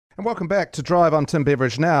And welcome back to Drive. I'm Tim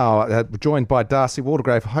Beveridge now, joined by Darcy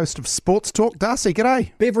Waldegrave, host of Sportstalk. Darcy,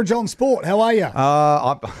 g'day. Beveridge on Sport, how are you?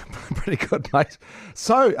 I'm pretty good, mate.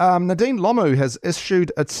 So, Nadine Lomu has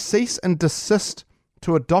issued a cease-and-desist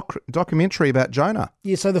to a documentary about Jonah.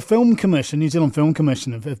 Yeah, so the Film Commission, New Zealand Film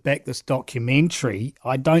Commission, have backed this documentary.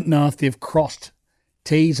 I don't know if they've crossed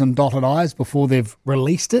T's and dotted I's before they've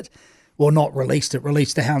released it. Well, not released it,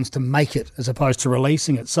 released the hounds to make it as opposed to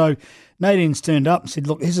releasing it. So Nadine's turned up and said,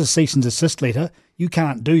 look, here's a cease and desist letter. You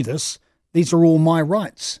can't do this. These are all my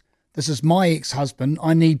rights. This is my ex-husband.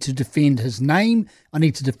 I need to defend his name. I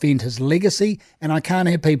need to defend his legacy. And I can't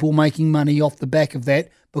have people making money off the back of that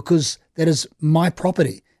because that is my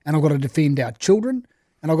property. And I've got to defend our children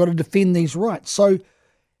and I've got to defend these rights. So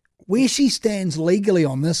where she stands legally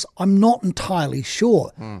on this, I'm not entirely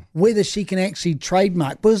sure whether she can actually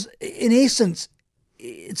trademark. Because in essence,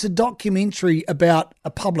 it's a documentary about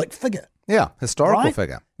a public figure. Yeah, historical right?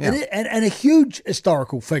 figure. Yeah. And a huge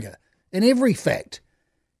historical figure in every fact.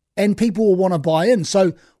 And people will want to buy in.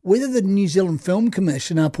 So whether the New Zealand Film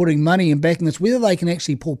Commission are putting money and backing this, whether they can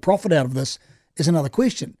actually pull profit out of this is another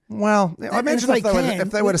question. Well, I imagine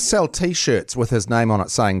if they were to sell T-shirts with his name on it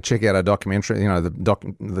saying, check out our documentary,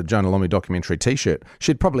 the Jonah Lomu documentary T-shirt,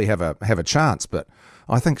 she'd probably have a chance, but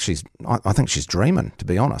I think she's dreaming, to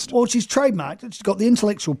be honest. Well, she's trademarked it. She's got the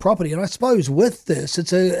intellectual property, and I suppose with this,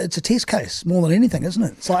 it's a test case more than anything, isn't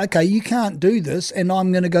it? It's like, okay, you can't do this, and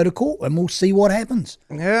I'm going to go to court, and we'll see what happens.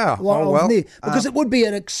 Yeah, because it would be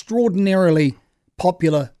an extraordinarily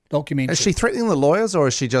popular documentary. Is she threatening the lawyers, or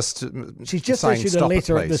is she just She's just saying, issued a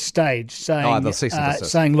letter at this stage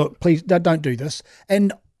saying, look, please don't do this.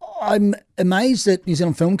 And I'm amazed that New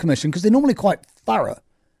Zealand Film Commission, because they're normally quite thorough,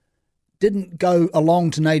 didn't go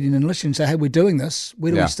along to Nadine and listen and say, hey, we're doing this.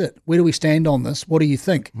 Where do we sit? Where do we stand on this? What do you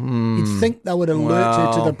think? You'd think they would alert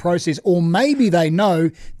her to the process. Or maybe they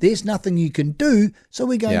know there's nothing you can do, so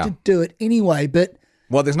we're going to do it anyway. But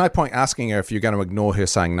well, there's no point asking her if you're going to ignore her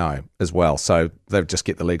saying no as well. So they'll just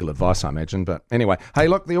get the legal advice, I imagine. But anyway, hey,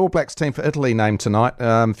 look, the All Blacks team for Italy named tonight.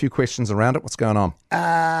 A few questions around it. What's going on?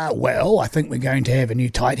 Well, I think we're going to have a new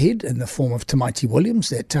tight head in the form of Tamaiti Williams,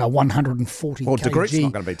 that 140 Well, kg. De Groot's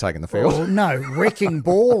not going to be taking the field. Oh, no, wrecking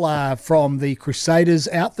ball from the Crusaders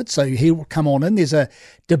outfit. So he'll come on in. There's a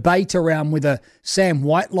debate around whether Sam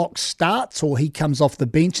Whitelock starts or he comes off the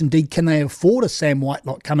bench. Indeed, can they afford a Sam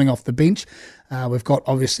Whitelock coming off the bench? We've got,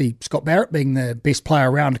 obviously, Scott Barrett being the best player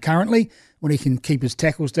around currently when he can keep his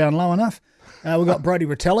tackles down low enough. We've got Brodie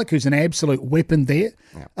Retallick, who's an absolute weapon there.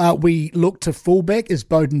 We look to fullback. Is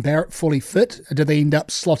Beauden Barrett fully fit? Do they end up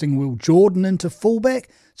slotting Will Jordan into fullback?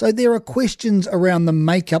 So there are questions around the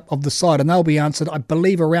makeup of the side, and they'll be answered, I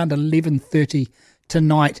believe, around 11:30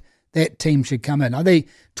 tonight. That team should come in. Are they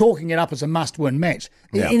talking it up as a must-win match?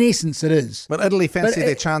 In essence, it is. But Italy fancy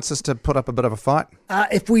their chances to put up a bit of a fight?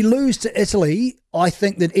 If we lose to Italy, I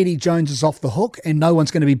think that Eddie Jones is off the hook and no one's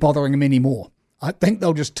going to be bothering him anymore. I think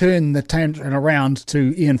they'll just turn the tantrum around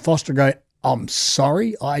to Ian Foster and go, I'm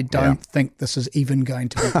sorry, I don't think this is even going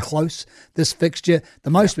to be close, this fixture.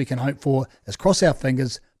 The most we can hope for is cross our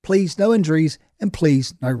fingers, please no injuries, and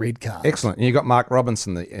please no red cards. Excellent. And you got Mark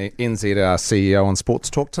Robinson, the NZR CEO, on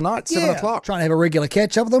Sportstalk tonight, 7 o'clock. Trying to have a regular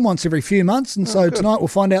catch-up with him once every few months. And so tonight we'll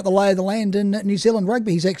find out the lay of the land in New Zealand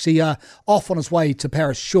rugby. He's actually off on his way to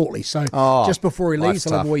Paris shortly. So just before he leaves,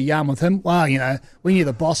 I'll have a wee yarn with him. Well, when you're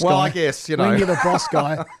the boss guy. Well, I guess, When you're the boss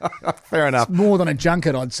guy. Fair enough. It's more than a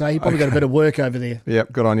junket, I'd say. You probably got a bit of work over there.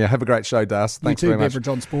 Yep, good on you. Have a great show, Darcy. Thanks very much. You too, Beveridge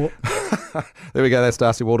on Sport. There we go. That's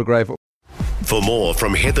Darcy Waldegrave. For more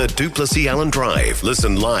from Heather Duplessis Allen Drive,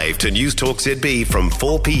 listen live to News Talk ZB from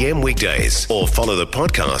 4 p.m. weekdays or follow the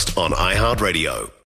podcast on iHeartRadio.